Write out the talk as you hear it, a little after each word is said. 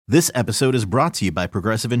This episode is brought to you by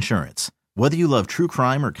Progressive Insurance. Whether you love true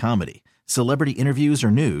crime or comedy, celebrity interviews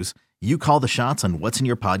or news, you call the shots on what's in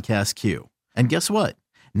your podcast queue. And guess what?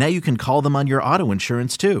 Now you can call them on your auto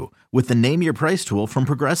insurance too with the Name Your Price tool from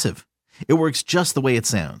Progressive. It works just the way it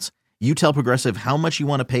sounds. You tell Progressive how much you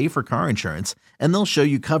want to pay for car insurance, and they'll show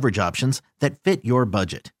you coverage options that fit your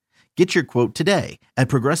budget. Get your quote today at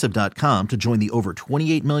Progressive.com to join the over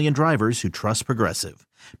 28 million drivers who trust Progressive.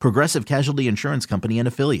 Progressive Casualty Insurance Company and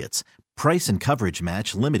Affiliates. Price and coverage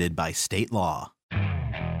match limited by state law.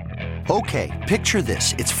 Okay, picture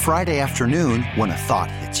this. It's Friday afternoon when a thought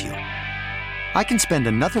hits you. I can spend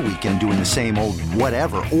another weekend doing the same old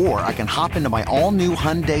whatever, or I can hop into my all-new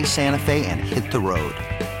Hyundai Santa Fe and hit the road.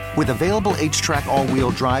 With available H-Track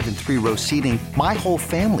all-wheel drive and 3-row seating, my whole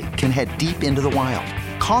family can head deep into the wild.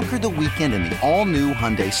 Conquer the weekend in the all-new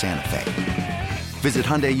Hyundai Santa Fe. Visit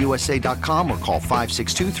HyundaiUSA.com or call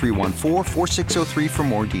 562-314-4603 for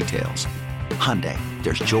more details. Hyundai,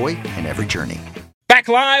 there's joy in every journey. Back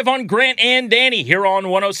live on Grant and Danny here on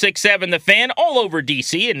 106.7 The Fan, all over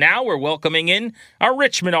D.C., and now we're welcoming in our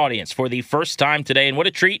Richmond audience for the first time today, and what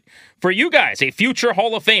a treat for you guys. A future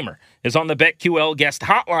Hall of Famer is on the BetQL guest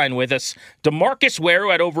hotline with us. DeMarcus Ware, who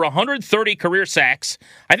had over 130 career sacks.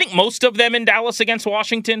 I think most of them in Dallas against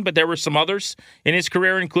Washington, but there were some others in his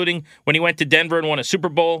career, including when he went to Denver and won a Super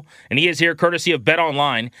Bowl. And he is here courtesy of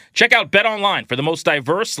BetOnline. Check out BetOnline for the most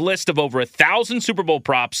diverse list of over 1,000 Super Bowl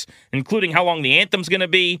props, including how long the anthem's going to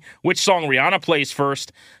be, which song Rihanna plays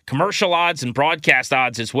first, commercial odds and broadcast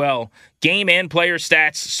odds as well, game and player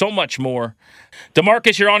stats, so much more.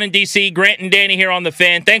 DeMarcus, you're on in D.C. Grant and Danny here on The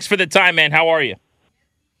Fan. Thanks for the time, man. How are you?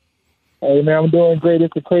 Hey, man, I'm doing great.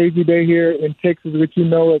 It's a crazy day here in Texas, but you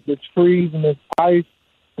know it. It's freezing, it's ice,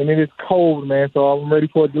 and it is cold, man, so I'm ready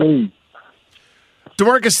for it to leave.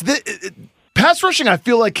 DeMarcus, pass rushing, I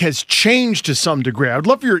feel like, has changed to some degree. I'd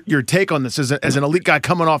love your take on this as an elite guy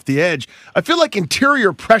coming off the edge. I feel like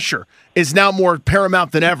interior pressure is now more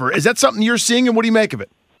paramount than ever. Is that something you're seeing, and what do you make of it?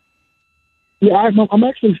 Yeah, I'm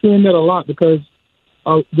actually seeing that a lot because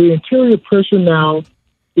the interior pressure now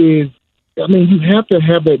is, I mean, you have to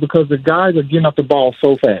have that because the guys are getting off the ball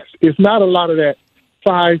so fast. It's not a lot of that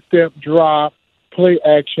 5-step drop, play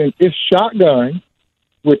action. It's shotgun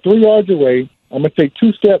with 3 yards away. I'm going to take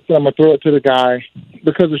 2 steps and I'm going to throw it to the guy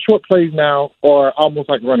because the short plays now are almost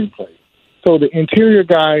like running plays. So the interior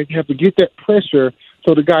guys have to get that pressure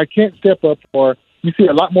so the guy can't step up, or you see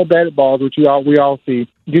a lot more batted balls, which we all see.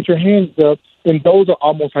 Get your hands up, and those are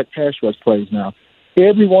almost like pass rush plays now.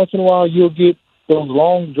 Every once in a while, you'll get those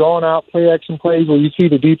long, drawn-out play-action plays where you see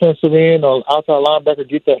the defensive end or outside linebacker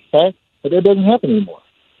get that sack, but that doesn't happen anymore.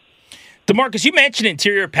 DeMarcus, you mentioned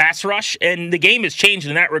interior pass rush, and the game has changed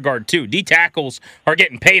in that regard, too. D-tackles are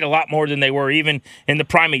getting paid a lot more than they were even in the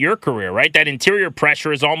prime of your career, right? That interior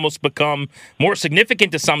pressure has almost become more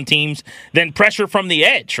significant to some teams than pressure from the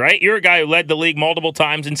edge, right? You're a guy who led the league multiple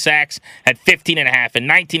times in sacks, had 15.5 and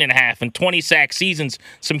 19.5 and 20 sack seasons,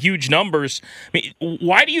 some huge numbers. I mean,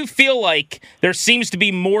 why do you feel like there seems to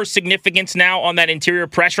be more significance now on that interior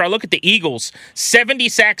pressure? I look at the Eagles, 70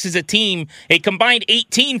 sacks as a team, a combined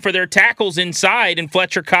 18 for their tackles inside in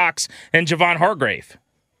Fletcher Cox and Javon Hargrave.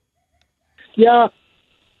 Yeah,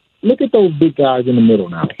 look at those big guys in the middle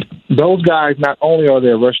now. Those guys, not only are they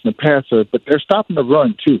rushing the passer, but they're stopping the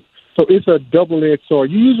run too. So it's a double-edged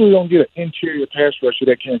sword. You usually don't get an interior pass rusher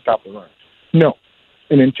that can't stop the run. No.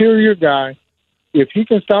 An interior guy, if he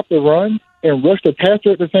can stop the run and rush the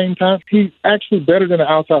passer at the same time, he's actually better than an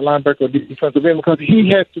outside linebacker or defensive end because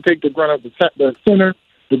he has to take the grunt of the center,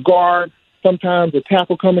 the guard, sometimes a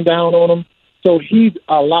tackle coming down on him. So he's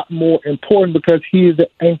a lot more important because he is the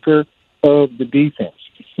anchor of the defense.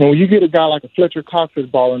 And when you get a guy like a Fletcher Cox that's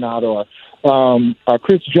balling out or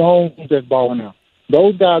Chris Jones that's balling out,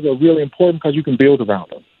 those guys are really important because you can build around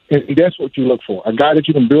them. And that's what you look for, a guy that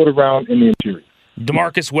you can build around in the interior.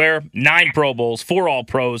 DeMarcus Ware, 9 Pro Bowls, 4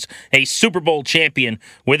 All-Pros, a Super Bowl champion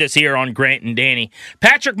with us here on Grant and Danny.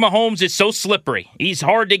 Patrick Mahomes is so slippery. He's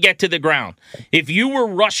hard to get to the ground. If you were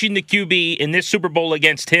rushing the QB in this Super Bowl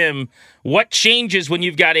against him, what changes when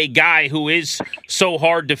you've got a guy who is so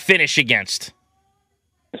hard to finish against?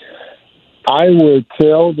 I would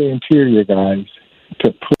tell the interior guys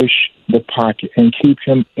to push the pocket and keep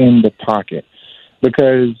him in the pocket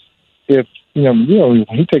because if when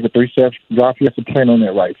he take a 3-step drop, he has to plant on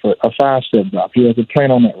that right foot. A 5-step drop, he has to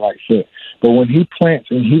plant on that right foot. But when he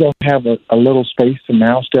plants and he don't have a little space to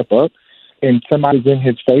now step up and somebody's in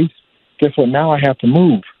his face, guess what? Now I have to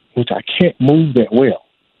move, which I can't move that well.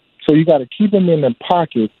 So you got to keep him in the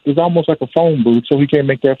pocket. It's almost like a phone booth so he can't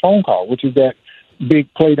make that phone call, which is that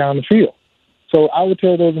big play down the field. So I would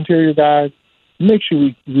tell those interior guys, make sure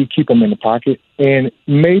we keep them in the pocket and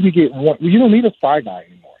maybe get one. You don't need a spy guy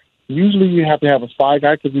anymore. Usually you have to have a spy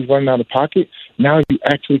guy because he's running out of the pocket. Now you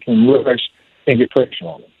actually can rush and get pressure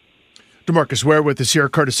on him. DeMarcus Ware with us here,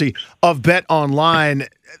 courtesy of Bet Online.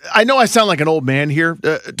 I know I sound like an old man here,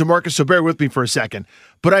 DeMarcus, so bear with me for a second.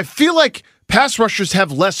 But I feel like pass rushers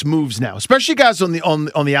have less moves now, especially guys on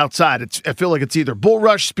the outside. I feel like it's either bull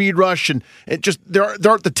rush, speed rush, and it just there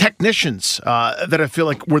aren't the technicians that I feel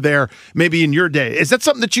like were there maybe in your day. Is that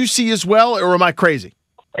something that you see as well, or am I crazy?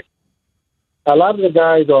 A lot of the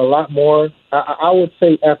guys are a lot more, I would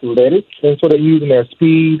say, athletic, and so they're using their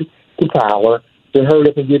speed to power to hurry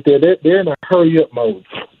up and get there. They're in a hurry-up mode.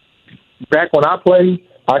 Back when I play,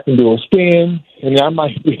 I can do a spin, and I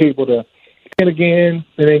might be able to spin again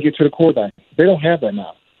and then get to the quarterback. They don't have that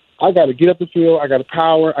now. I got to get up the field. I got to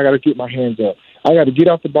power. I got to get my hands up. I got to get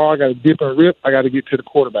off the ball. I got to dip and rip. I got to get to the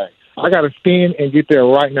quarterback. I got to spin and get there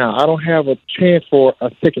right now. I don't have a chance for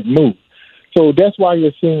a second move. So that's why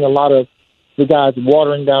you're seeing a lot of the guys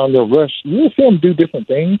watering down their rush. You'll see them do different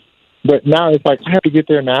things, but now it's like I have to get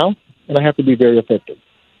there now, and I have to be very effective.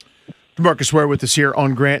 DeMarcus Ware with us here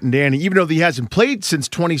on Grant and Danny. Even though he hasn't played since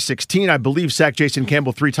 2016, I believe sacked Jason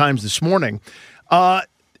Campbell 3 times this morning.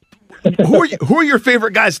 Who are your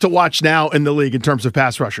favorite guys to watch now in the league in terms of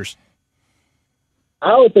pass rushers?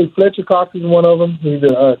 I would say Fletcher Cox is one of them. He's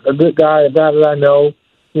a good guy, a guy that I know.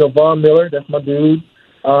 Von Miller, that's my dude.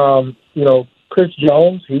 Chris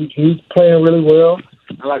Jones, he's playing really well.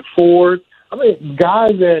 I like Ford. I mean,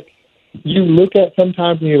 guys that you look at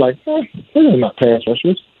sometimes and you're like, they're not pass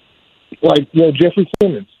rushers. Like, Jeffrey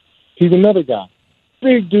Simmons. He's another guy.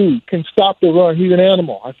 Big dude, can stop the run. He's an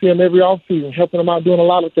animal. I see him every offseason, helping him out, doing a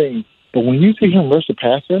lot of things. But when you see him rush the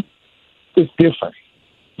passer, it's different.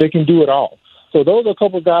 They can do it all. So those are a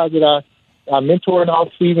couple of guys that I mentor in the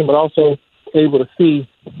offseason, but also able to see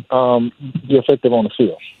be effective on the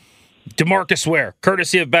field. DeMarcus Ware,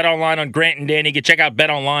 courtesy of Bet Online on Grant and Danny. You can check out Bet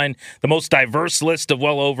Online, the most diverse list of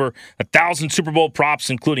well over 1,000 Super Bowl props,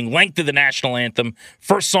 including length of the national anthem,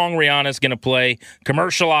 first song Rihanna's going to play,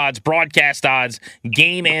 commercial odds, broadcast odds,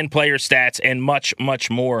 game and player stats, and much, much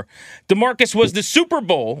more. DeMarcus, was the Super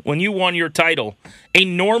Bowl, when you won your title, a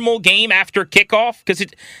normal game after kickoff? Because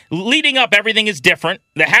leading up, everything is different.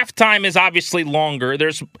 The halftime is obviously longer.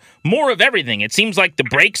 There's more of everything. It seems like the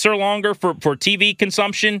breaks are longer for TV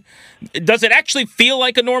consumption. Does it actually feel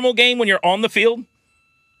like a normal game when you're on the field?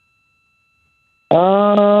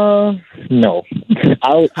 No.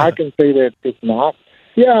 I can say that it's not.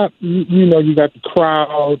 Yeah, you got the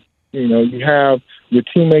crowd, you have your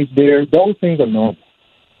teammates there. Those things are normal.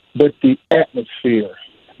 But the atmosphere,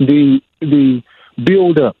 the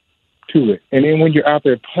build up to it, and then when you're out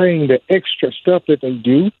there playing, the extra stuff that they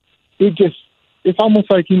do, it's almost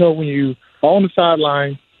like, when you are on the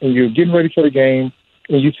sideline and you're getting ready for the game,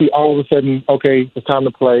 and you see all of a sudden, okay, it's time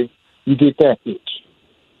to play, you get that itch.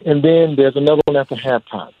 And then there's another one after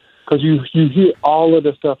halftime because you hear all of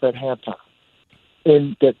the stuff at halftime.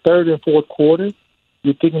 In that third and fourth quarter,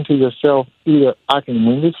 you're thinking to yourself, either I can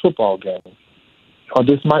win this football game or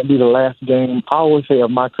this might be the last game, I always say,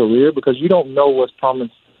 of my career, because you don't know what's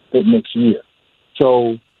promised that next year.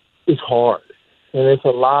 So it's hard. And there's a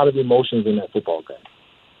lot of emotions in that football game.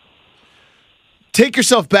 Take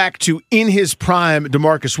yourself back to in his prime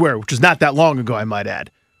DeMarcus Ware, which was not that long ago, I might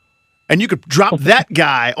add. And you could drop that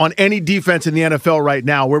guy on any defense in the NFL right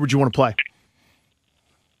now. Where would you want to play?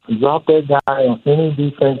 Drop that guy on any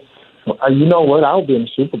defense. You know what? I'll be in the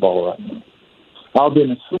Super Bowl right now. I'll be in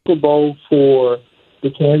the Super Bowl for the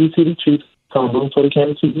Kansas City Chiefs. I'm rooting for the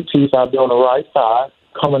Kansas City Chiefs. I'll be on the right side,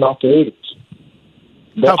 coming off the edge.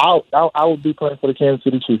 But I would be playing for the Kansas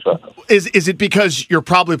City Chiefs right now. Is it because you're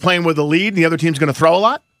probably playing with a lead and the other team's going to throw a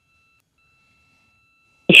lot?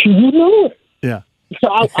 You know it. Yeah.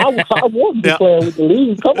 I want to be playing with the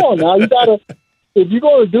lead. Come on now. If you're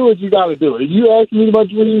going to do it, you got to do it. If you ask me about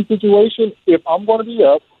winning situation, if I'm going to be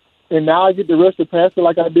up and now I get the rest of the passer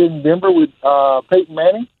like I did in Denver with Peyton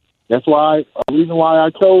Manning, that's a reason why I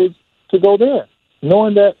chose to go there,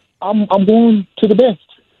 knowing that I'm going to the best.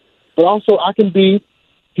 But also I can be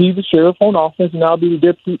he's the sheriff on offense, and I'll be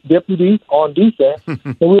the deputy on defense,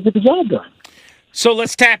 and we'll get the job done. So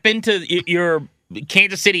let's tap into your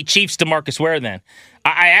Kansas City Chiefs DeMarcus Ware then.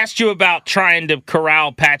 I asked you about trying to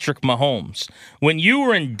corral Patrick Mahomes. When you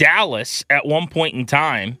were in Dallas at one point in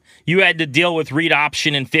time, you had to deal with read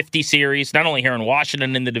option in 50 series, not only here in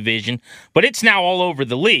Washington in the division, but it's now all over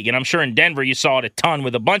the league. And I'm sure in Denver you saw it a ton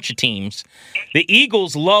with a bunch of teams. The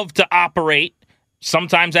Eagles love to operate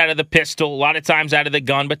sometimes out of the pistol, a lot of times out of the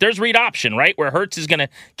gun, but there's read option, right? Where Hurts is going to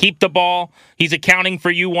keep the ball. He's accounting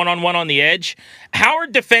for you one-on-one on the edge. How are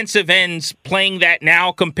defensive ends playing that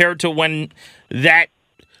now compared to when that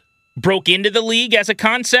broke into the league as a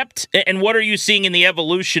concept? And what are you seeing in the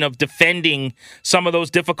evolution of defending some of those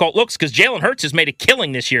difficult looks? Because Jalen Hurts has made a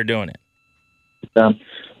killing this year doing it.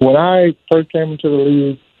 When I first came into the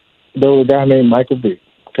league, there was a guy named Michael Vick,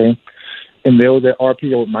 okay? And there was that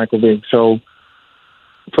RPO with Michael Vick. So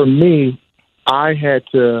for me, I had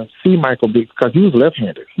to see Michael Vick because he was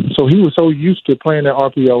left-handed. So he was so used to playing that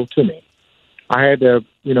RPO to me. I had to,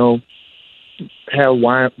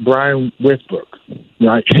 have Brian Westbrook,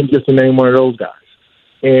 right? Just to name one of those guys.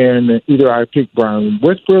 And either I picked Brian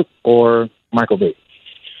Westbrook or Michael Vick.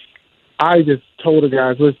 I just told the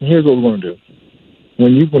guys, listen, here's what we're going to do.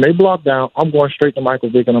 When they block down, I'm going straight to Michael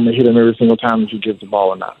Vick, and I'm going to hit him every single time that you give the ball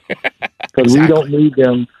or not. Because we don't need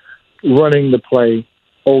them running the play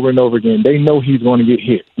over and over again. They know he's going to get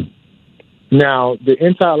hit. Now, the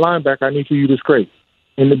inside linebacker, I need for you to scrape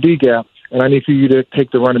in the D gap, and I need for you to take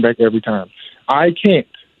the running back every time. I can't.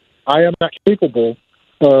 I am not capable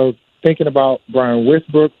of thinking about Brian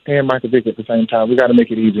Westbrook and Michael Vick at the same time. We got to make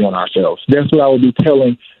it easy on ourselves. That's what I would be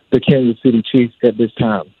telling the Kansas City Chiefs at this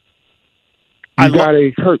time. You got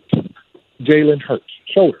a hurt, Jalen Hurts,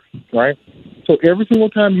 shoulder, right? So every single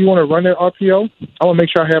time you want to run that RPO, I want to make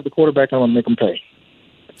sure I have the quarterback and I want to make them pay.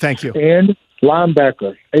 Thank you. And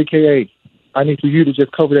linebacker, a.k.a. I need for you to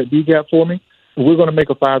just cover that D-gap for me. If we're going to make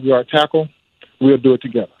a 5-yard tackle, we'll do it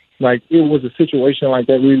together. Like, it was a situation like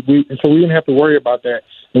that. And so we didn't have to worry about that.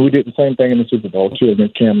 And we did the same thing in the Super Bowl, too,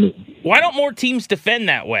 against Cam Newton. Why don't more teams defend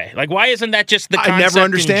that way? Like, why isn't that just the concept I never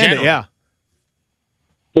understand it, yeah.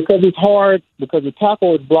 Because it's hard, because the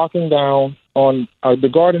tackle is blocking down on the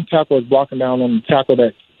guard and tackle is blocking down on the tackle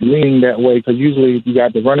that's leaning that way, because usually you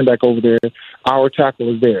got the running back over there, our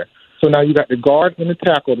tackle is there. So now you got the guard and the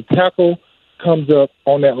tackle. The tackle comes up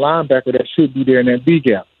on that linebacker that should be there in that B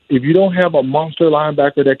gap. If you don't have a monster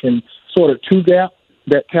linebacker that can sort of two-gap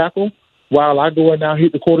that tackle, while I go in now,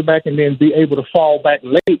 hit the quarterback, and then be able to fall back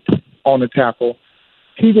late on the tackle,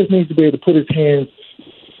 he just needs to be able to put his hands,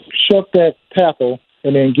 shuck that tackle,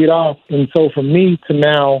 and then get off. And so for me to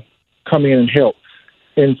now come in and help.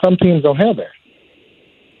 And some teams don't have that.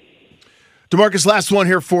 DeMarcus, last one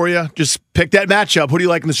here for you. Just pick that matchup. Who do you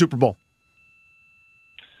like in the Super Bowl?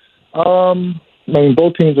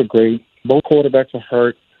 Both teams are great. Both quarterbacks are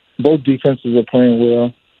hurt. Both defenses are playing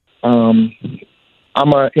well. I'm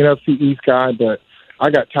an NFC East guy, but I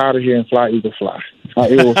got tired of hearing fly, Eagle, fly.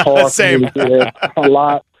 It was hard for me to hear a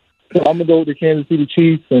lot. So I'm going to go with the Kansas City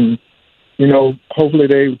Chiefs, and hopefully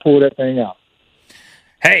they pull that thing out.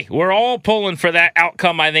 Hey, we're all pulling for that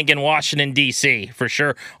outcome, I think, in Washington, D.C., for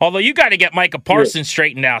sure. Although you got to get Micah Parsons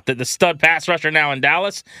straightened out, the stud pass rusher now in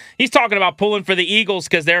Dallas. He's talking about pulling for the Eagles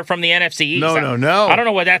because they're from the NFC East. No. I don't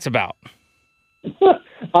know what that's about.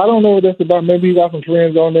 I don't know what that's about. Maybe he got some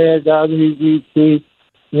friends on there, guys he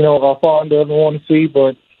are fond of and want to see.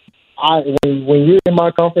 But when you're in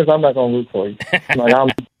my conference, I'm not going to root for you. I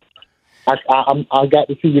got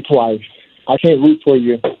to see you twice. I can't root for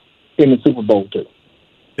you in the Super Bowl too.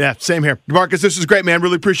 Yeah, same here. DeMarcus, this is great, man.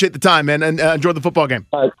 Really appreciate the time, man, and enjoy the football game.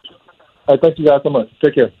 All right. Thank you guys so much.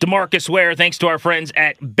 Take care. DeMarcus Ware, thanks to our friends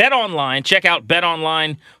at BetOnline. Check out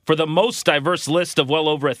BetOnline for the most diverse list of well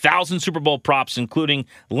over 1,000 Super Bowl props, including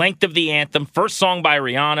length of the anthem, first song by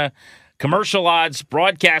Rihanna, commercial odds,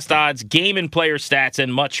 broadcast odds, game and player stats,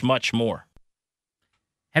 and much, much more.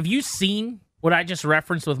 Have you seen what I just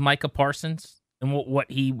referenced with Micah Parsons and what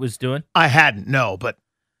he was doing? I hadn't, no, but...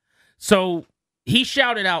 So... he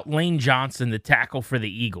shouted out Lane Johnson, the tackle for the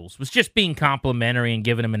Eagles, was just being complimentary and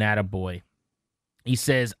giving him an attaboy. He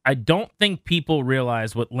says, I don't think people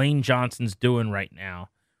realize what Lane Johnson's doing right now.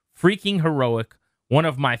 Freaking heroic, one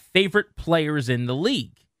of my favorite players in the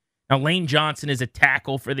league. Now, Lane Johnson is a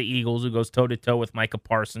tackle for the Eagles who goes toe-to-toe with Micah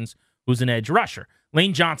Parsons, who's an edge rusher.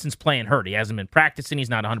 Lane Johnson's playing hurt. He hasn't been practicing. He's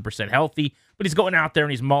not 100% healthy, but he's going out there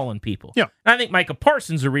and he's mauling people. Yeah. And I think Micah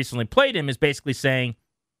Parsons, who recently played him, is basically saying,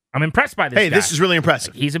 I'm impressed by this guy. Hey, this is really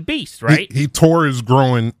impressive. He's a beast, right? He tore his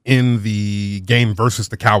groin in the game versus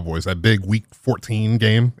the Cowboys, that big Week 14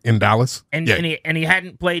 game in Dallas. And he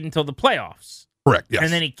hadn't played until the playoffs. Correct, yes.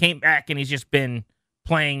 And then he came back and he's just been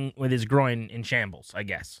playing with his groin in shambles, I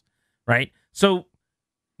guess, right? So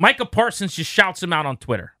Micah Parsons just shouts him out on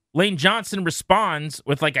Twitter. Lane Johnson responds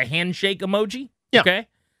with like a handshake emoji, okay?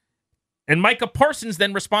 And Micah Parsons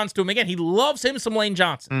then responds to him again. He loves him some Lane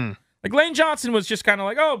Johnson. Like, Lane Johnson was just kind of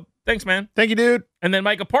like, oh, thanks, man. Thank you, dude. And then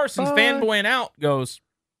Micah Parsons, fanboying out, goes,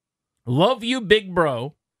 love you, big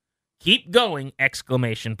bro. Keep going,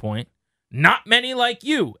 exclamation point. Not many like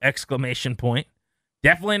you! Exclamation point.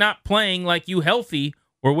 Definitely not playing like you healthy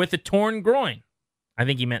or with a torn groin. I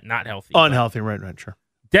think he meant not healthy. Unhealthy, right, sure.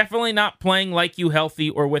 Definitely not playing like you healthy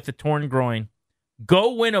or with a torn groin.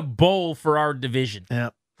 Go win a bowl for our division.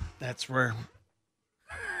 Yeah, that's where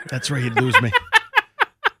he'd lose me.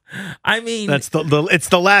 I mean, that's it's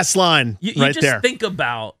the last line you right just there. Think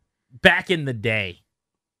about back in the day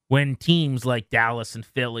when teams like Dallas and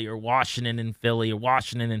Philly or Washington and Philly or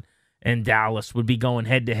Washington and Dallas would be going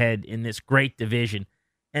head to head in this great division,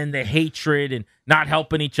 and the hatred and not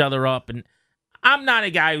helping each other up. And I'm not a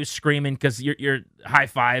guy who's screaming because you're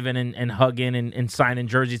high-fiving and hugging and signing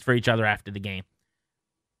jerseys for each other after the game.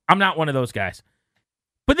 I'm not one of those guys.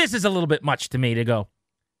 But this is a little bit much to me to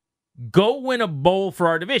go win a bowl for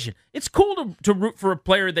our division. It's cool to root for a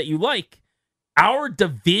player that you like. Our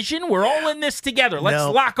division, we're all in this together.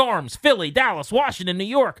 Let's lock arms. Philly, Dallas, Washington, New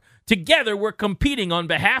York. Together, we're competing on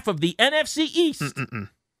behalf of the NFC East.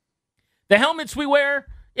 The helmets we wear,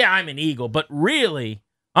 yeah, I'm an Eagle, but really,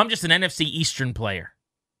 I'm just an NFC Eastern player.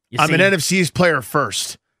 I'm an NFC East player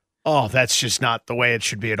first. Oh, that's just not the way it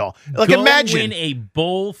should be at all. Like, imagine win a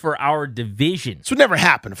bowl for our division. This would never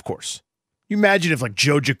happen, of course. You imagine if, like,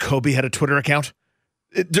 Joe Jacoby had a Twitter account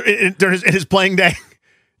in his playing day.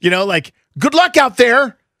 Like, good luck out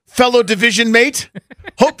there, fellow division mate.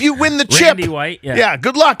 Hope you win the chip. Randy White, yeah.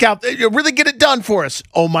 Good luck out there. You really get it done for us.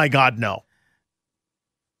 Oh, my God, no.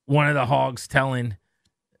 One of the Hogs telling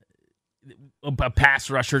a pass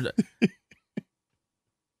rusher,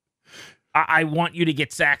 I want you to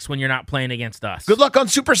get sacks when you're not playing against us. Good luck on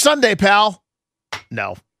Super Sunday, pal.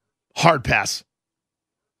 No. Hard pass.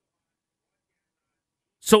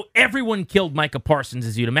 So everyone killed Micah Parsons,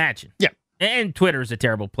 as you'd imagine. Yeah. And Twitter is a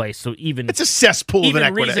terrible place, so it's a cesspool of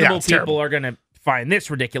inequity. Reasonable people terrible. are going to find this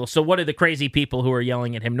ridiculous. So what are the crazy people who are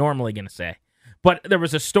yelling at him normally going to say? But there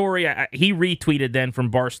was a story he retweeted then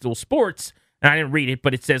from Barstool Sports, and I didn't read it,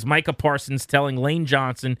 but it says Micah Parsons telling Lane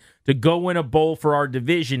Johnson to go win a bowl for our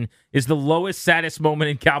division is the lowest, saddest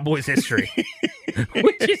moment in Cowboys history.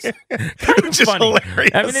 Which is kind of funny.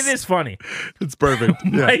 Hilarious. I mean, it is funny. It's perfect.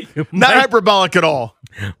 Mike, not hyperbolic at all.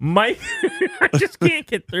 Mike, I just can't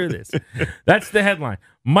get through this. That's the headline.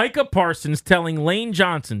 Micah Parsons telling Lane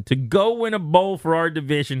Johnson to go win a bowl for our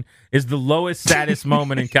division is the lowest, saddest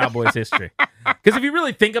moment in Cowboys history. Because if you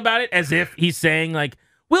really think about it, as if he's saying, like,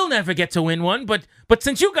 we'll never get to win one, but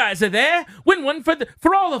since you guys are there, win one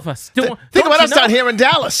for all of us. Think about us down here in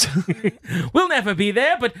Dallas. We'll never be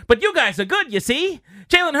there, but you guys are good, you see?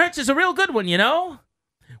 Jalen Hurts is a real good one,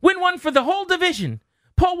 Win one for the whole division.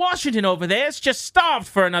 Paul Washington over there is just starved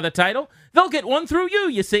for another title. They'll get one through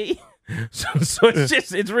you see? So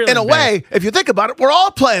it's really in a way, if you think about it, we're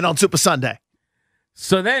all playing on Super Sunday.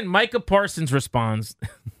 So then Micah Parsons responds,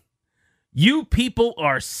 you people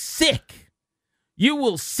are sick. You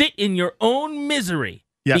will sit in your own misery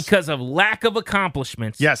because of lack of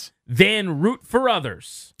accomplishments. Yes. Then root for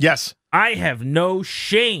others. Yes. I have no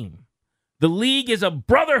shame. The league is a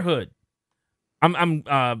brotherhood. I'm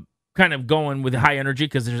kind of going with high energy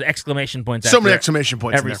because there's exclamation points. So many exclamation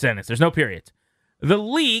points every sentence. There's no periods. The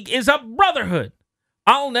league is a brotherhood.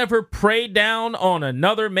 I'll never prey down on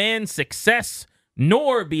another man's success,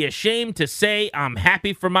 nor be ashamed to say I'm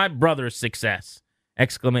happy for my brother's success.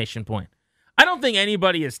 Exclamation point. I don't think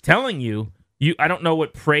anybody is telling you. I don't know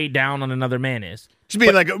what prey down on another man is. Just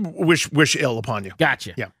being like wish ill upon you.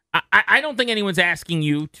 Gotcha. Yeah. I don't think anyone's asking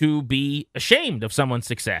you to be ashamed of someone's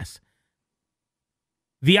success.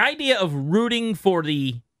 The idea of rooting for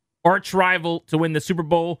the arch rival to win the Super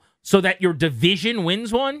Bowl so that your division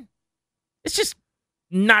wins one, it's just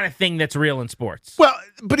not a thing that's real in sports. Well,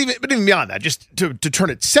 but even beyond that, just to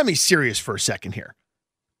turn it semi-serious for a second here,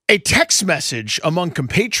 a text message among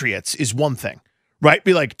compatriots is one thing, right?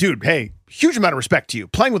 Be like, dude, hey, huge amount of respect to you.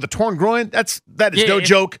 Playing with a torn groin, that is no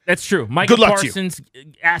joke. That's true. Michael Parsons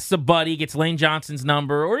asks a buddy, gets Lane Johnson's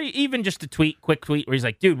number, or even just a quick tweet where he's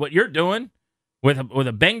like, dude, what you're doing with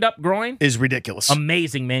a banged up groin is ridiculous.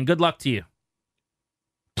 Amazing, man. Good luck to you.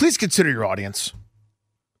 Please consider your audience,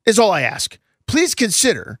 is all I ask. Please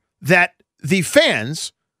consider that the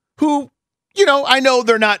fans who, I know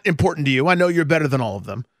they're not important to you. I know you're better than all of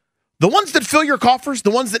them. The ones that fill your coffers, the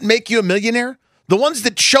ones that make you a millionaire, the ones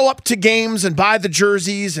that show up to games and buy the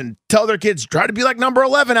jerseys and tell their kids, try to be like number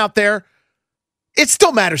 11 out there, it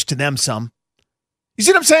still matters to them some. You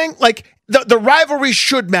see what I'm saying? Like, the rivalry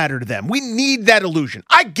should matter to them. We need that illusion.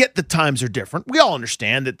 I get the times are different. We all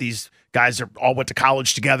understand that these guys all went to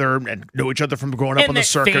college together and know each other from growing up on the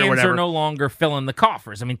circuit or whatever. Fans are no longer filling the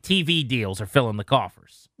coffers. I mean, TV deals are filling the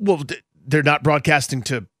coffers. Well, they're not broadcasting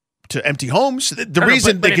to to empty homes. The No,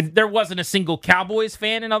 reason but they if can there wasn't a single Cowboys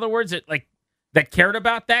fan, in other words, that cared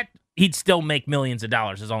about that, he'd still make millions of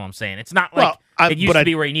dollars, is all I'm saying. It's not like it used to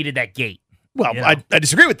be where he needed that gate. Well, I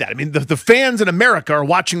disagree with that. I mean, the fans in America are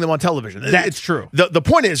watching them on television. That's true. The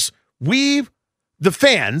point is, the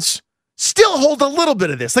fans, still hold a little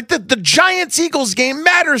bit of this. Like the Giants-Eagles game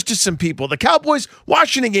matters to some people. The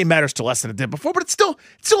Cowboys-Washington game matters to less than it did before, but it's still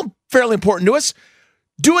fairly important to us.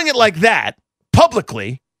 Doing it like that,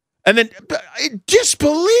 publicly, and then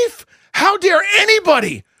disbelief. How dare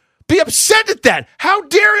anybody be upset at that? How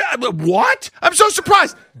dare what? I'm so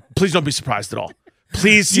surprised. Please don't be surprised at all.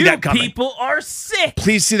 Please see that coming. People are sick.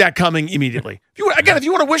 Please see that coming immediately. If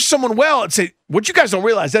you want to wish someone well and say, what you guys don't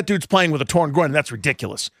realize, that dude's playing with a torn groin, and that's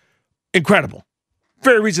ridiculous. Incredible.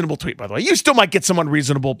 Very reasonable tweet, by the way. You still might get some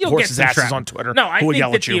unreasonable horses' asses on Twitter. No, I who will think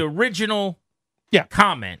yell that at you. the original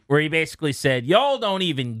comment where he basically said, y'all don't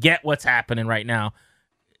even get what's happening right now.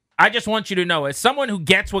 I just want you to know, as someone who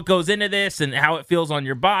gets what goes into this and how it feels on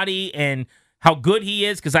your body and how good he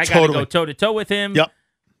is, because I got to go toe-to-toe with him,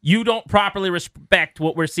 you don't properly respect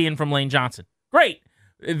what we're seeing from Lane Johnson. Great.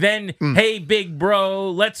 Then, hey, big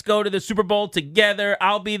bro, let's go to the Super Bowl together.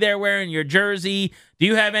 I'll be there wearing your jersey. Do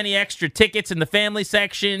you have any extra tickets in the family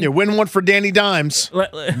section? Yeah, win one for Danny Dimes.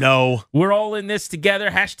 No. We're all in this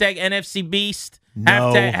together. Hashtag NFC Beast.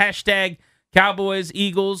 No. Hashtag Cowboys,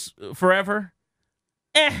 Eagles forever.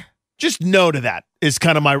 Just no to that is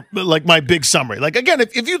kind of my big summary. Like, again,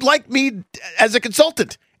 if you'd like me as a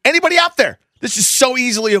consultant, anybody out there, this is so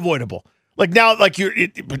easily avoidable. Like now, like you're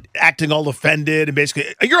acting all offended and basically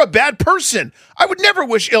you're a bad person. I would never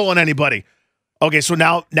wish ill on anybody. Okay, so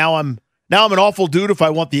now I'm an awful dude if I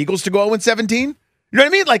want the Eagles to go 0-17. You know what I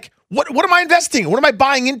mean? Like what am I investing? What am I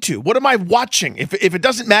buying into? What am I watching? If it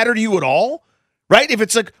doesn't matter to you at all, right? If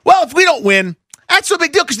it's like, well, if we don't win, that's no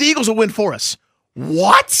big deal because the Eagles will win for us.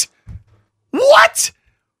 What? What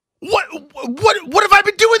have I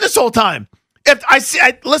been doing this whole time?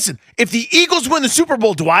 Listen, if the Eagles win the Super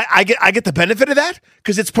Bowl, do I get the benefit of that?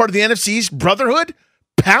 Because it's part of the NFC's brotherhood?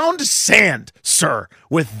 Pound sand, sir,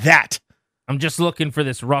 with that. I'm just looking for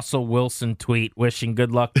this Russell Wilson tweet wishing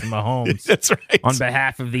good luck to Mahomes. That's right. On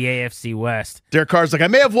behalf of the AFC West. Derek Carr's like, I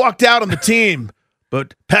may have walked out on the team,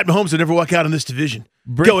 but Pat Mahomes would never walk out in this division.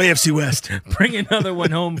 Go AFC West. Bring another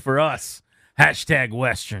one home for us. Hashtag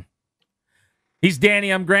Western. He's Danny.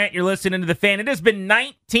 I'm Grant. You're listening to The Fan. It has been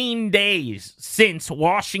 19 days since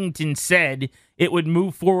Washington said it would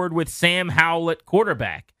move forward with Sam Howell at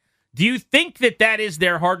quarterback. Do you think that is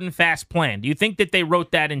their hard and fast plan? Do you think that they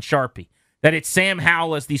wrote that in Sharpie? That it's Sam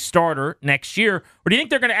Howell as the starter next year? Or do you think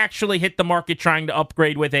they're going to actually hit the market trying to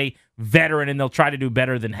upgrade with a veteran and they'll try to do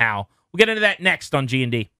better than Howell? We'll get into that next on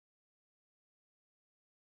G&D.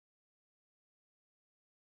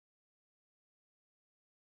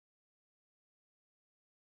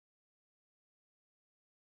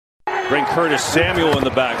 Bring Curtis Samuel in the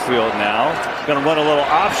backfield now. Going to run a little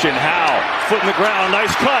option. Howe, foot in the ground,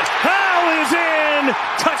 nice cut. Howe is in!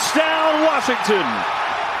 Touchdown, Washington!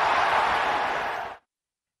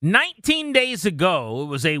 19 days ago, it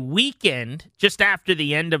was a weekend just after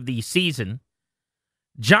the end of the season.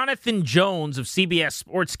 Jonathan Jones of CBS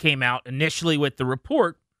Sports came out initially with the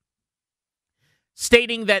report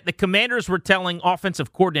stating that the Commanders were telling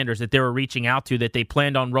offensive coordinators that they were reaching out to that they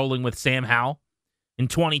planned on rolling with Sam Howell in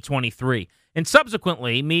 2023. And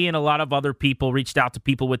subsequently, me and a lot of other people reached out to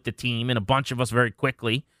people with the team, and a bunch of us very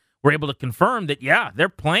quickly were able to confirm that, their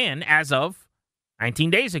plan as of 19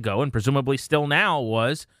 days ago, and presumably still now,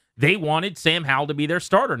 was they wanted Sam Howell to be their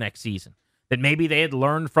starter next season. That maybe they had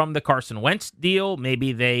learned from the Carson Wentz deal,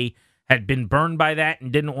 maybe they had been burned by that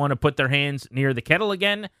and didn't want to put their hands near the kettle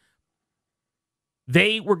again.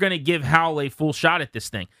 They were going to give Howell a full shot at this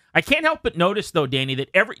thing. I can't help but notice, though, Danny, that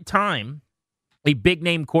every time a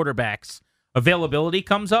big-name quarterback's availability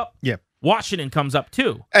comes up, Washington comes up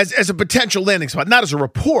too. As a potential landing spot, not as a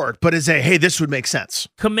report, but as a, hey, this would make sense.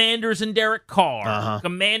 Commanders and Derek Carr,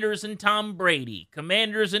 Commanders and Tom Brady,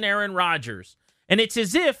 Commanders and Aaron Rodgers. And it's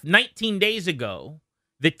as if 19 days ago,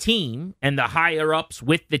 the team and the higher-ups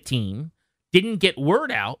with the team didn't get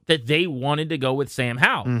word out that they wanted to go with Sam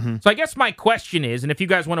Howell. So I guess my question is, and if you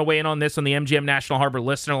guys want to weigh in on this on the MGM National Harbor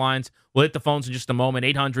listener lines, we'll hit the phones in just a moment,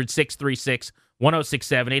 800-636-1067,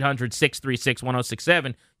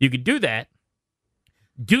 800-636-1067. You could do that.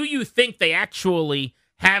 Do you think they actually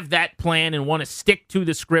have that plan and want to stick to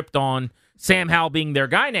the script on Sam Howell being their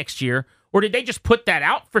guy next year? Or did they just put that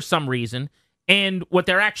out for some reason, and what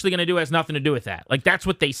they're actually going to do has nothing to do with that? Like, that's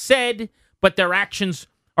what they said, but their actions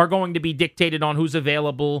are going to be dictated on who's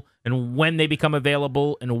available and when they become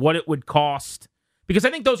available and what it would cost. Because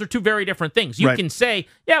I think those are two very different things. You can say,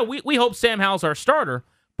 yeah, we hope Sam Howell's our starter,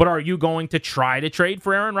 but are you going to try to trade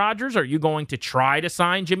for Aaron Rodgers? Are you going to try to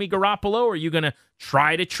sign Jimmy Garoppolo? Are you going to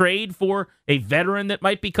try to trade for a veteran that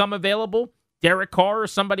might become available, Derek Carr or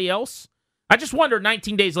somebody else? I just wonder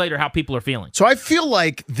 19 days later how people are feeling. So I feel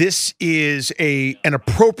like this is an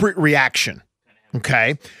appropriate reaction,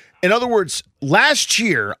 okay? In other words, last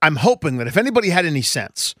year, I'm hoping that if anybody had any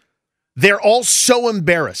sense, they're all so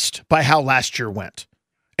embarrassed by how last year went.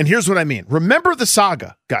 And here's what I mean. Remember the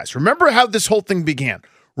saga, guys. Remember how this whole thing began.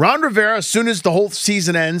 Ron Rivera, as soon as the whole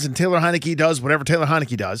season ends and Taylor Heineke does whatever Taylor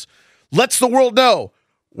Heineke does, lets the world know,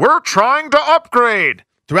 we're trying to upgrade.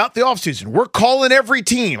 Throughout the offseason, we're calling every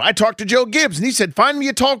team. I talked to Joe Gibbs, and he said, find me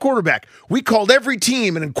a tall quarterback. We called every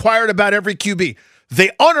team and inquired about every QB.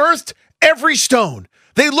 They unearthed every stone.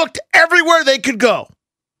 They looked everywhere they could go.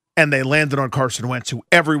 And they landed on Carson Wentz, who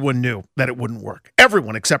everyone knew that it wouldn't work.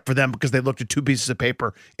 Everyone except for them, because they looked at two pieces of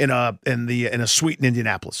paper in a suite in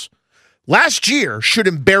Indianapolis. Last year should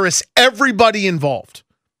embarrass everybody involved,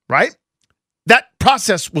 right? That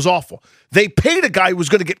process was awful. They paid a guy who was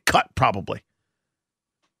going to get cut, probably.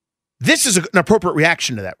 This is an appropriate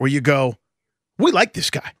reaction to that, where you go, we like this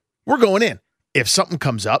guy. We're going in. If something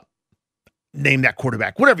comes up, name that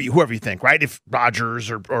quarterback, whoever you think, right? If Rodgers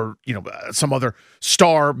or some other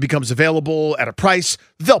star becomes available at a price,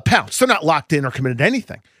 they'll pounce. They're not locked in or committed to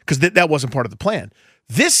anything because that wasn't part of the plan.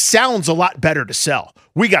 This sounds a lot better to sell.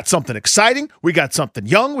 We got something exciting. We got something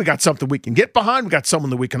young. We got something we can get behind. We got someone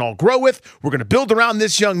that we can all grow with. We're going to build around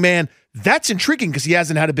this young man. That's intriguing because he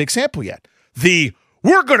hasn't had a big sample yet.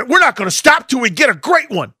 We're not going to stop till we get a great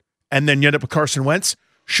one. And then you end up with Carson Wentz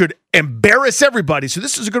should embarrass everybody. So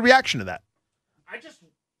this is a good reaction to that.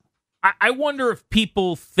 I wonder if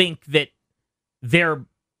people think that their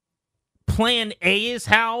plan A is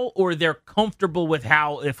Howell or they're comfortable with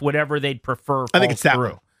Howell if whatever they'd prefer falls I think it's that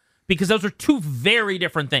through. way. Because those are two very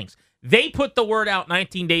different things. They put the word out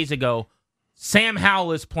 19 days ago, Sam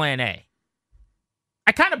Howell is plan A.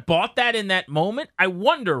 I kind of bought that in that moment. I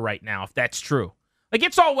wonder right now if that's true. Like,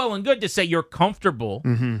 it's all well and good to say you're comfortable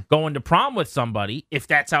going to prom with somebody if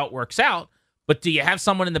that's how it works out. But do you have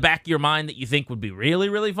someone in the back of your mind that you think would be really,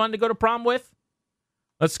 really fun to go to prom with?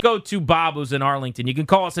 Let's go to Bob, who's in Arlington. You can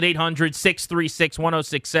call us at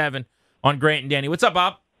 800-636-1067 on Grant and Danny. What's up,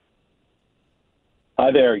 Bob?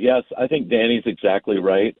 Hi there. Yes, I think Danny's exactly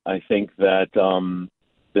right. I think that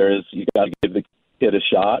you got to give the kid a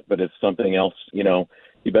shot, but if something else, you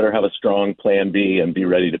better have a strong plan B and be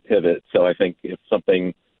ready to pivot. So I think if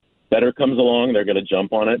something better comes along, they're going to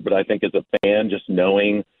jump on it. But I think as a fan, just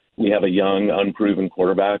knowing we have a young, unproven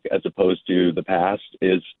quarterback as opposed to the past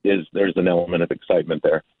is there's an element of excitement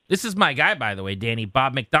there. This is my guy, by the way, Danny,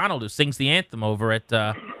 Bob McDonald, who sings the anthem over at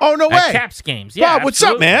oh, no way. Caps games. Yeah, Bob, what's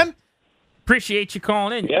up, man? Appreciate you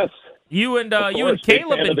calling in. Yes. You and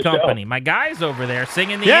Caleb and company. My guys over there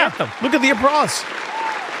singing the anthem. Look at the applause.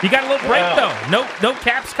 You got a little break, though. No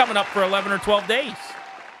Caps coming up for 11 or 12 days.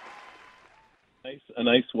 A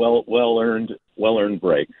nice, well-earned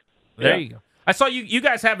break. There you go. I saw you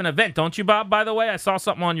guys have an event, don't you, Bob, by the way? I saw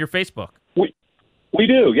something on your Facebook. We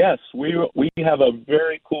do, yes. We have a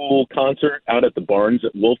very cool concert out at the Barns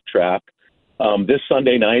at Wolf Trap this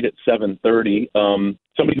Sunday night at 7:30.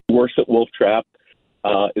 Somebody who works at Wolf Trap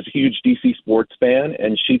is a huge DC sports fan,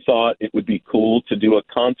 and she thought it would be cool to do a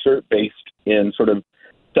concert based in sort of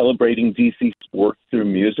celebrating DC sports through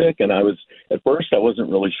music. And at first I wasn't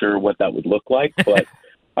really sure what that would look like, but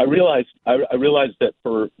I realized that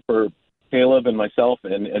for Caleb and myself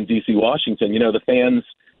and DC Washington, the fans,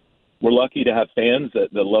 we're lucky to have fans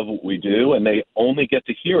that love what we do, and they only get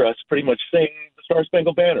to hear us pretty much sing the Star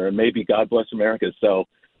Spangled Banner and maybe God Bless America. So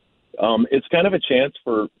it's kind of a chance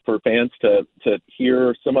for fans to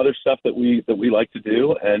hear some other stuff that we like to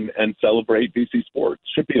do and celebrate DC sports.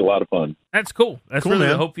 Should be a lot of fun. That's cool. That's cool, really.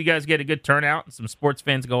 man. I hope you guys get a good turnout and some sports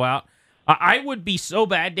fans go out. I would be so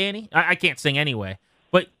bad, Danny. I can't sing anyway.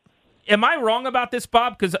 But am I wrong about this,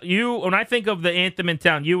 Bob? Because when I think of the anthem in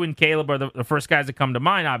town, you and Caleb are the first guys that come to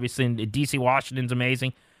mind, obviously, and DC Washington's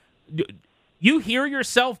amazing. You hear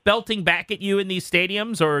yourself belting back at you in these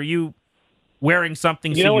stadiums, or are you wearing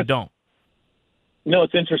something you don't? No,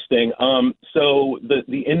 it's interesting. So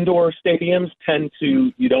the indoor stadiums tend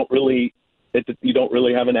to you don't really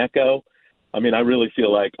have an echo. I mean, I really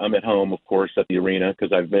feel like I'm at home, of course, at the arena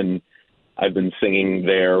because I've been singing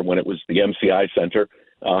there when it was the MCI Center.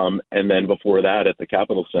 And then before that at the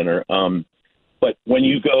Capitol Center. But when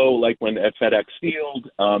you go, like when at FedEx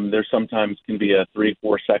Field, there sometimes can be a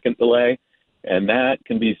 3-4 second delay, and that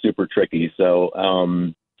can be super tricky. So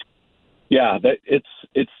Yeah, that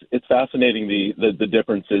it's fascinating the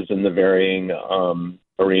differences in the varying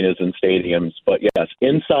arenas and stadiums. But yes,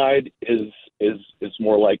 inside is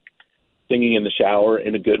more like singing in the shower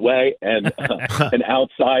in a good way, and and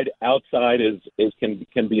outside is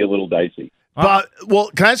can be a little dicey. Bob, well,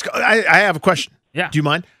 can I ask? I have a question. Yeah. Do you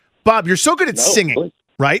mind, Bob? You're so good at singing, please.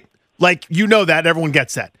 right? Like that, everyone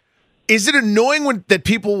gets that. Is it annoying that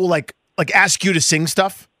people will like ask you to sing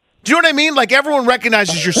stuff? Do you know what I mean? Like everyone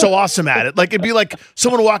recognizes you're so awesome at it. Like it'd be like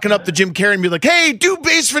someone walking up to Jim Carrey and be like, "Hey, do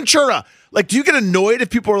Ace Ventura." Like, do you get annoyed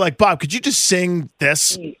if people are like, "Bob, could you just sing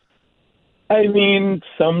this?" I mean,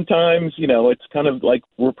 sometimes, it's kind of like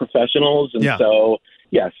we're professionals. And so,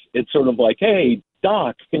 yes, it's sort of like, hey,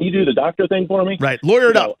 Doc, can you do the doctor thing for me? Right. Lawyer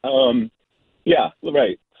it up. Yeah,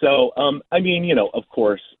 right. So, I mean, of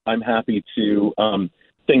course, I'm happy to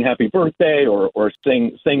sing happy birthday or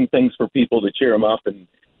sing things for people to cheer them up.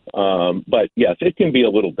 But, yes, it can be a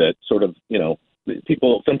little bit sort of,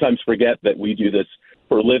 people sometimes forget that we do this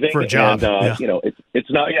for a living. For a job. And, it's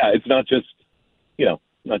not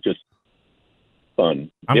just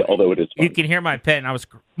fun, although it is fun. You can hear my pen. I was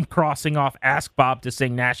crossing off Ask Bob to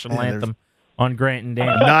sing National Anthem on Grant and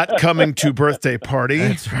Danny. Not coming to birthday party.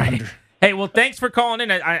 That's right. Hey, well, thanks for calling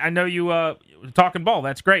in. I know you talking ball.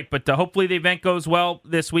 That's great. But hopefully the event goes well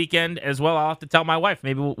this weekend as well. I'll have to tell my wife.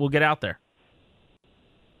 Maybe we'll get out there.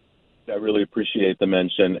 I really appreciate the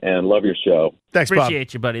mention and love your show. Thanks, Bob.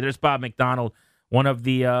 Appreciate you, buddy. There's Bob McDonald, one of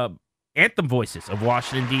the anthem voices of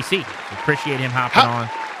Washington, D.C. So appreciate him hopping on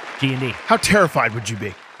G&D. How terrified would you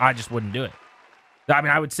be? I just wouldn't do it. I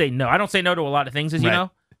mean, I would say no. I don't say no to a lot of things, as you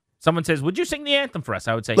know. Someone says, would you sing the anthem for us?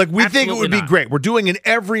 I would say, like, we think it would be not. great. We're doing an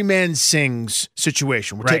every man sings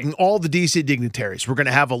situation. We're taking all the D.C. dignitaries. We're going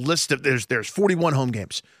to have a list of, there's 41 home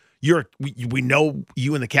games. We know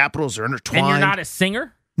you and the Capitals are intertwined. And you're not a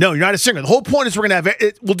singer? No, you're not a singer. The whole point is we're going to have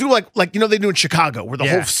it. We'll do like they do in Chicago, where the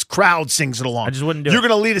whole crowd sings it along. I just wouldn't do it. You're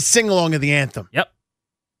going to lead a sing-along of the anthem. Yep.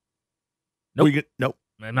 Nope. Nope.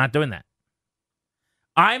 I'm not doing that.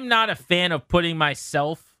 I'm not a fan of putting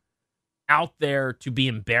myself out there to be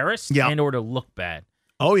embarrassed and or to look bad.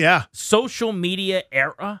 Oh, yeah. Social media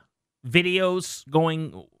era, videos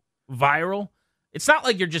going viral. It's not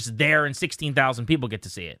like you're just there and 16,000 people get to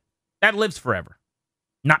see it. That lives forever.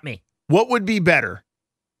 Not me. What would be better,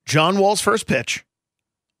 John Wall's first pitch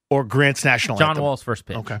or Grant's national anthem? John Wall's first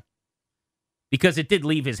pitch. Okay. Because it did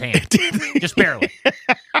leave his hand. Just barely.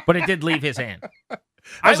 But it did leave his hand. That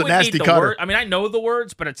was a nasty cutter. I mean, I know the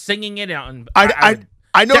words, but it's singing it out. And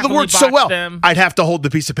I know the words so well. Them. I'd have to hold the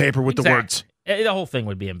piece of paper with the words. The whole thing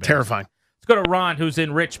would be embarrassing. Terrifying. Let's go to Ron, who's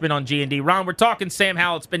in Richmond on G&D. Ron, we're talking Sam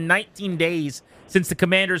Howell. It's been 19 days since the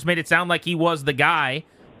Commanders made it sound like he was the guy.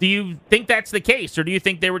 Do you think that's the case, or do you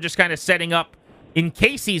think they were just kind of setting up, in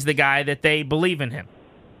case he's the guy, that they believe in him?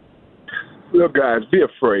 Look, guys, be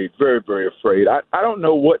afraid. Very, very afraid. I don't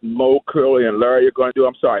know what Mo, Curley, and Larry are going to do.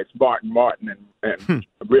 I'm sorry, it's Martin, and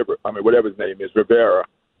River. I mean, whatever his name is, Rivera.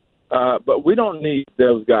 But we don't need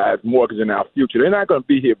those guys mortgaging our future. They're not going to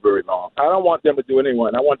be here very long. I don't want them to do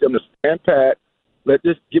anyone. I want them to stand pat.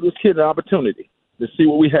 Give this kid an opportunity to see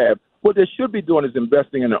what we have. What they should be doing is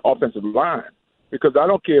investing in an offensive line, because I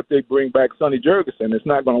don't care if they bring back Sonny Jurgensen. It's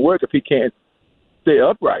not going to work if he can't stay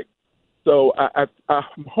upright. So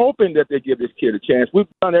I'm hoping that they give this kid a chance. We've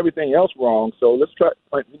done everything else wrong, so let's try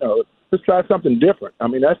something different. I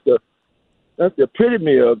mean, that's the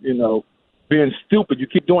epitome of being stupid. You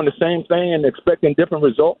keep doing the same thing and expecting different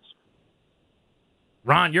results.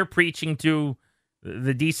 Ron, you're preaching to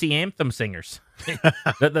the DC anthem singers,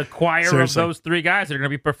 the choir Seriously. of those three guys that are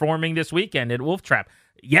going to be performing this weekend at Wolf Trap.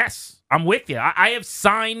 Yes, I'm with you. I have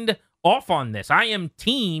signed off on this. I am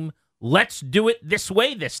team, let's do it this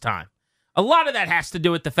way this time. A lot of that has to do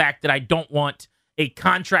with the fact that I don't want a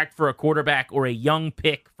contract for a quarterback or a young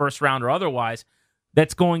pick, first round or otherwise,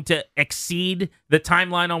 that's going to exceed the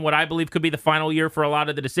timeline on what I believe could be the final year for a lot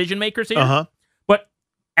of the decision makers here. Uh-huh. But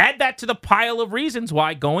add that to the pile of reasons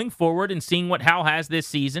why going forward and seeing what Hal has this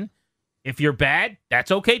season, if you're bad,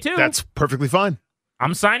 that's okay too. That's perfectly fine.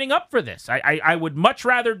 I'm signing up for this. I would much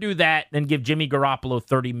rather do that than give Jimmy Garoppolo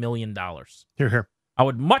 $30 million. Here. I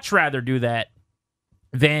would much rather do that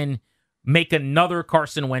than make another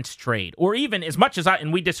Carson Wentz trade. Or even, as much as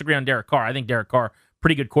and we disagree on Derek Carr. I think Derek Carr,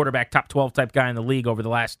 pretty good quarterback, top 12 type guy in the league over the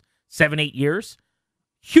last 7-8 years.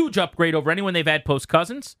 Huge upgrade over anyone they've had post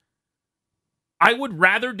Cousins. I would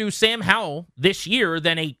rather do Sam Howell this year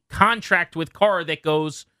than a contract with Carr that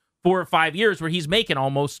goes 4 or 5 years where he's making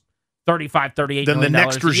almost $35, $38 Then million the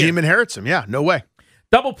next regime a year. inherits him. Yeah, no way.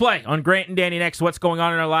 Double play on Grant and Danny next. What's going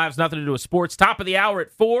on in our lives? Nothing to do with sports. Top of the hour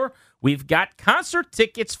at 4. We've got concert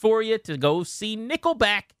tickets for you to go see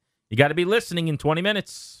Nickelback You got to be listening in 20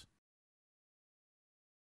 minutes.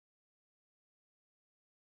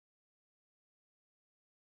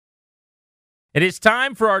 It is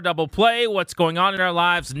time for our double play. What's going on in our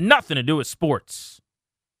lives? Nothing to do with sports.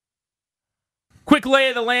 Quick lay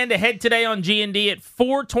of the land ahead today on G&D at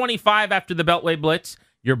 4:25 after the Beltway Blitz.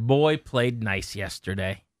 Your boy played nice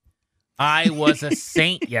yesterday. I was a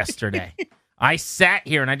saint yesterday. I sat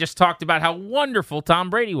here and I just talked about how wonderful Tom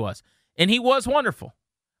Brady was. And he was wonderful.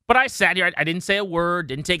 But I sat here. I didn't say a word,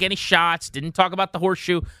 didn't take any shots, didn't talk about the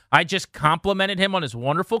horseshoe. I just complimented him on his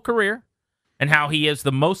wonderful career and how he is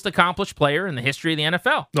the most accomplished player in the history of the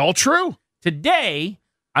NFL. All true. Today,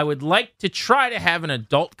 I would like to try to have an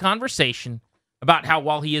adult conversation about how,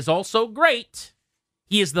 while he is also great,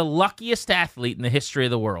 he is the luckiest athlete in the history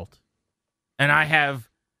of the world. And I have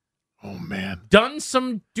done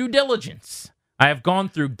some due diligence. I have gone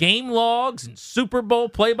through game logs and Super Bowl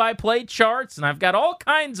play-by-play charts, and I've got all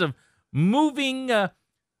kinds of moving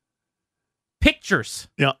pictures.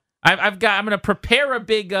 Yeah. I'm going to prepare a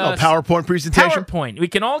big PowerPoint presentation. PowerPoint. We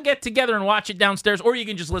can all get together and watch it downstairs, or you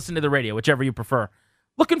can just listen to the radio, whichever you prefer.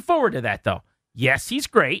 Looking forward to that, though. Yes, he's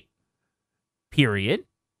great. Period.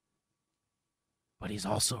 But he's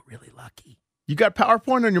also really lucky. You got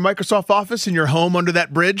PowerPoint on your Microsoft Office in your home under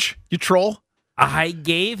that bridge, you troll? I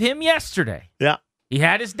gave him yesterday. Yeah. He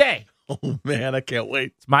had his day. Oh, man, I can't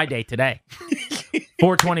wait. It's my day today.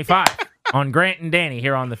 4:25 on Grant and Danny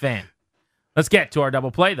here on The Fan. Let's get to our double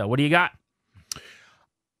play, though. What do you got?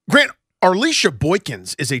 Grant, Arlisha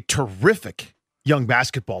Boykins is a terrific young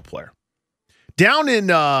basketball player. Down in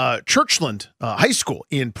Churchland High School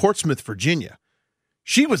in Portsmouth, Virginia,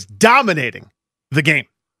 she was dominating the game.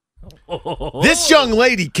 This young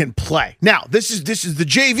lady can play. Now, this is the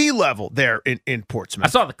JV level there in Portsmouth. I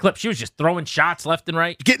saw the clip. She was just throwing shots left and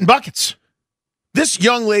right. Getting buckets. This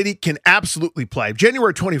young lady can absolutely play.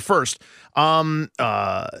 January 21st,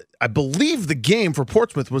 I believe the game for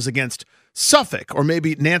Portsmouth was against Suffolk or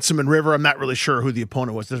maybe Nansemond River. I'm not really sure who the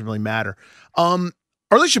opponent was. Doesn't really matter. Arlisha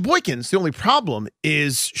Boykins, the only problem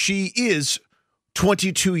is she is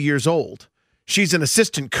 22 years old. She's an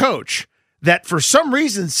assistant coach that for some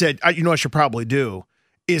reason said, I should probably do,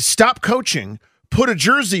 is stop coaching, put a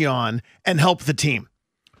jersey on, and help the team.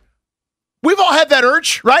 We've all had that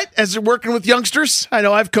urge, right? As we're working with youngsters. I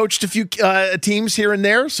know I've coached a few teams here and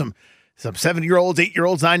there, some 7-year-olds,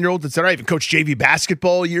 8-year-olds, 9-year-olds, etc. I even coached JV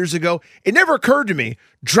basketball years ago. It never occurred to me,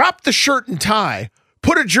 drop the shirt and tie,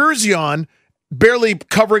 put a jersey on, barely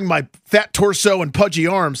covering my fat torso and pudgy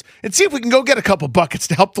arms, and see if we can go get a couple buckets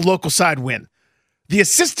to help the local side win. The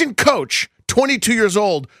assistant coach, 22 years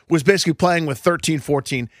old, was basically playing with 13,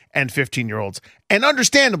 14, and 15-year-olds. And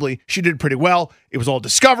understandably, she did pretty well. It was all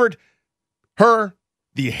discovered. Her,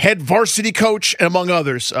 the head varsity coach, and among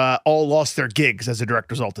others, all lost their gigs as a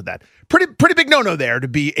direct result of that. Pretty big no-no there to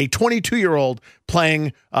be a 22-year-old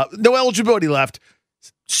playing, no eligibility left,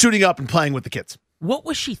 suiting up and playing with the kids. What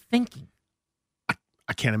was she thinking?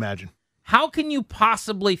 I can't imagine. How can you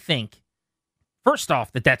possibly think, first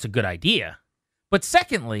off, that that's a good idea, but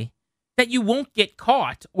secondly, that you won't get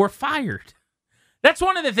caught or fired? That's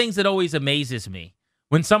one of the things that always amazes me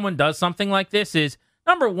when someone does something like this is,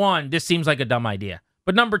 number one, this seems like a dumb idea.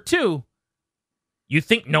 But number two, you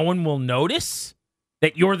think no one will notice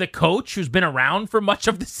that you're the coach who's been around for much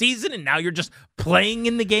of the season and now you're just playing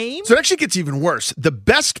in the game? So it actually gets even worse. The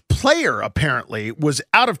best player, apparently, was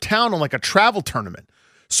out of town on like a travel tournament.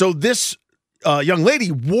 So this young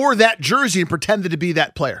lady wore that jersey and pretended to be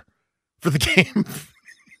that player for the game.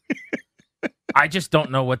 I just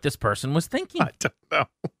don't know what this person was thinking. I don't know.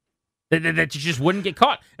 That you just wouldn't get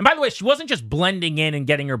caught. And by the way, she wasn't just blending in and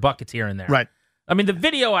getting her buckets here and there. Right. I mean, the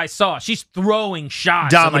video I saw, she's throwing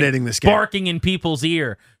shots. Dominating and, this game. Barking in people's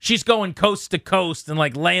ear. She's going coast to coast and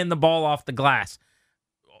laying the ball off the glass.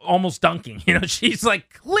 Almost dunking. She's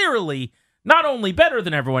clearly not only better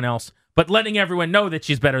than everyone else, but letting everyone know that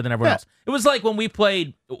she's better than everyone else. It was like when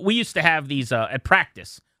we used to have these at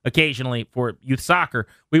practice. Occasionally for youth soccer,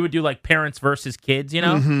 we would do parents versus kids,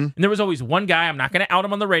 Mm-hmm. And there was always one guy, I'm not going to out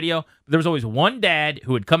him on the radio, but there was always one dad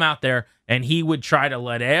who would come out there and he would try to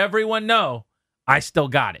let everyone know, I still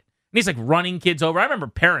got it. And he's running kids over. I remember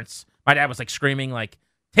parents, my dad was screaming,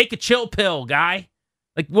 take a chill pill, guy.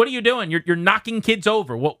 What are you doing? You're knocking kids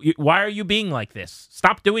over. Why are you being like this?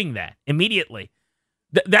 Stop doing that immediately.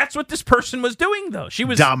 That's what this person was doing, though. She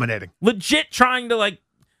was dominating. Legit trying to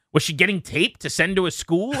was she getting tape to send to a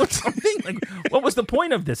school or something? What was the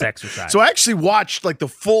point of this exercise? So I actually watched the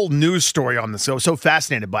full news story on this. I was so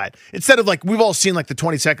fascinated by it. Instead of we've all seen the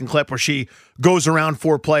 20-second clip where she goes around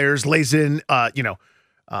 4 players, lays in,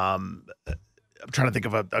 I'm trying to think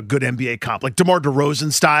of a good NBA comp, like DeMar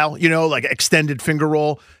DeRozan style, like extended finger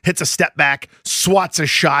roll, hits a step back, swats a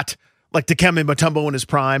shot, like Dikembe Mutombo in his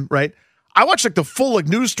prime, right? I watched like the full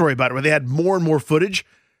news story about it where they had more and more footage.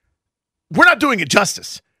 We're not doing it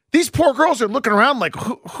justice. These poor girls are looking around like,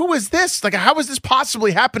 who is this? Like, how is this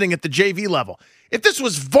possibly happening at the JV level? If this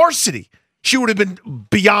was varsity, she would have been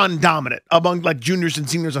beyond dominant among like juniors and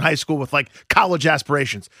seniors in high school with like college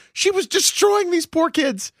aspirations. She was destroying these poor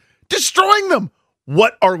kids, destroying them.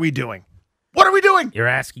 What are we doing? What are we doing? You're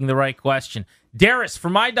asking the right question. Darius, for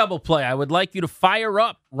my double play, I would like you to fire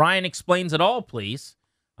up Ryan Explains It All, please.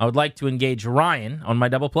 I would like to engage Ryan on my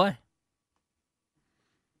double play.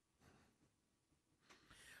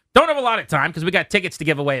 Don't have a lot of time because we got tickets to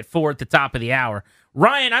give away at 4 at the top of the hour.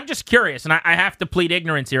 Ryan, I'm just curious, and I have to plead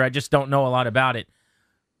ignorance here. I just don't know a lot about it.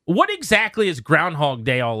 What exactly is Groundhog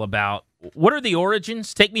Day all about? What are the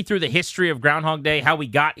origins? Take me through the history of Groundhog Day, how we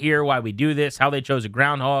got here, why we do this, how they chose a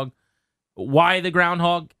groundhog, why the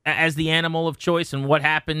groundhog as the animal of choice, and what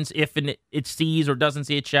happens if it sees or doesn't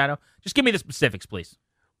see its shadow. Just give me the specifics, please.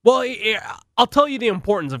 Well, I'll tell you the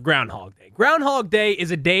importance of Groundhog Day. Groundhog Day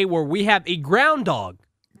is a day where we have a groundhog.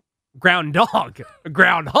 A groundhog.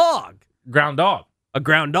 Groundhog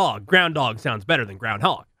sounds better than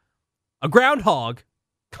groundhog. A groundhog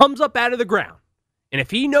comes up out of the ground. And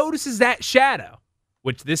if he notices that shadow,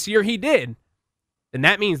 which this year he did, then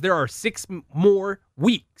that means there are 6 more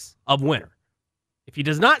weeks of winter. If he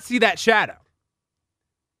does not see that shadow,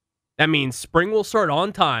 that means spring will start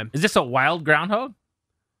on time. Is this a wild groundhog?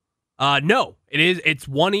 No, it's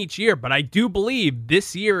one each year, but I do believe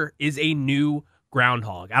this year is a new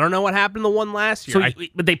groundhog. I don't know what happened to the one last year.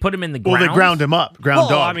 But they put him in the ground? Well, they ground him up.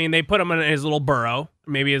 Dog. I mean, they put him in his little burrow,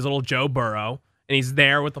 maybe his little Joe burrow, and he's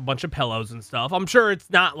there with a bunch of pillows and stuff. I'm sure it's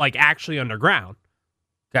not like actually underground.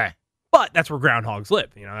 Okay. But that's where groundhogs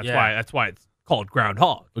live. That's why it's called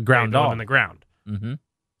groundhog. The ground dog. dog. In the ground. Mm-hmm.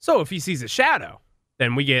 So if he sees a shadow,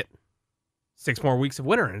 then we get 6 more weeks of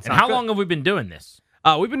winter. And how long have we been doing this?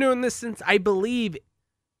 We've been doing this since, I believe,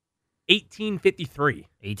 1853.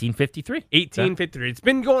 1853. It's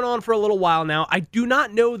been going on for a little while now. I do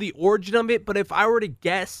not know the origin of it, but if I were to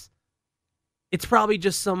guess, it's probably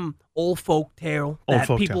just some old folk tale that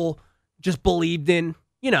people just believed in.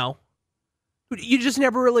 You just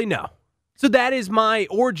never really know. So that is my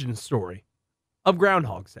origin story of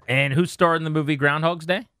Groundhog's Day. And who starred in the movie Groundhog's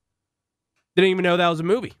Day? Didn't even know that was a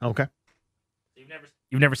movie. Okay.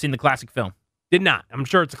 You've never seen the classic film? Did not. I'm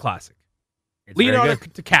sure it's a classic. It's Leonardo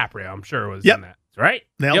DiCaprio, I'm sure, was in that. That's right.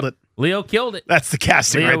 Nailed it. Leo killed it. That's the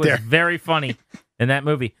casting Leo right there. was very funny in that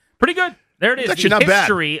movie. Pretty good. There it is. It's actually the not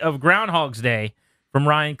history of Groundhog's Day from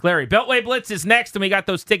Ryan Clary. Beltway Blitz is next, and we got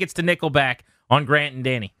those tickets to Nickelback on Grant and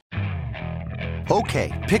Danny.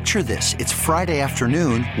 Okay, picture this. It's Friday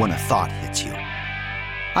afternoon when a thought hits you.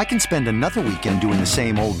 I can spend another weekend doing the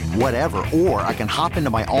same old whatever, or I can hop into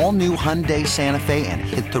my all-new Hyundai Santa Fe and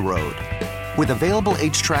hit the road. With available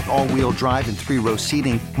H-Track all-wheel drive and 3-row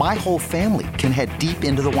seating, my whole family can head deep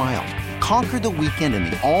into the wild. Conquer the weekend in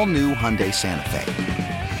the all-new Hyundai Santa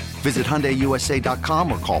Fe. Visit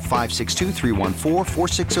HyundaiUSA.com or call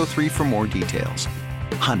 562-314-4603 for more details.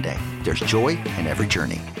 Hyundai, there's joy in every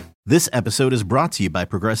journey. This episode is brought to you by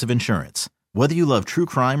Progressive Insurance. Whether you love true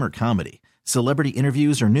crime or comedy, celebrity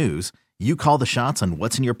interviews or news, you call the shots on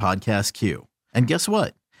what's in your podcast queue. And guess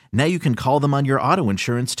what? Now you can call them on your auto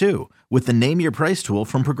insurance too with the Name Your Price tool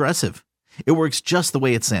from Progressive. It works just the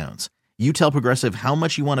way it sounds. You tell Progressive how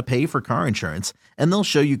much you want to pay for car insurance, and they'll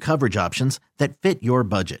show you coverage options that fit your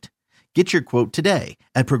budget. Get your quote today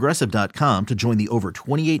at Progressive.com to join the over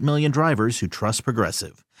 28 million drivers who trust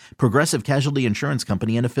Progressive. Progressive Casualty Insurance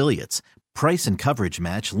Company and Affiliates. Price and coverage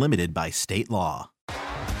match limited by state law.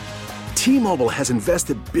 T-Mobile has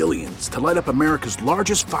invested billions to light up America's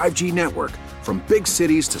largest 5G network, from big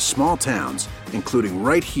cities to small towns, including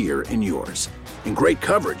right here in yours. And great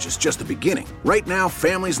coverage is just the beginning. Right now,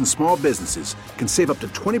 families and small businesses can save up to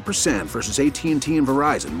 20% versus AT&T and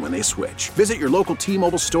Verizon when they switch. Visit your local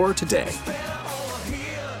T-Mobile store today.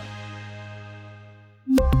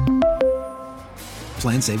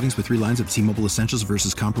 Plan savings with 3 lines of T-Mobile Essentials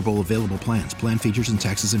versus comparable available plans. Plan features and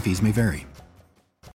taxes and fees may vary.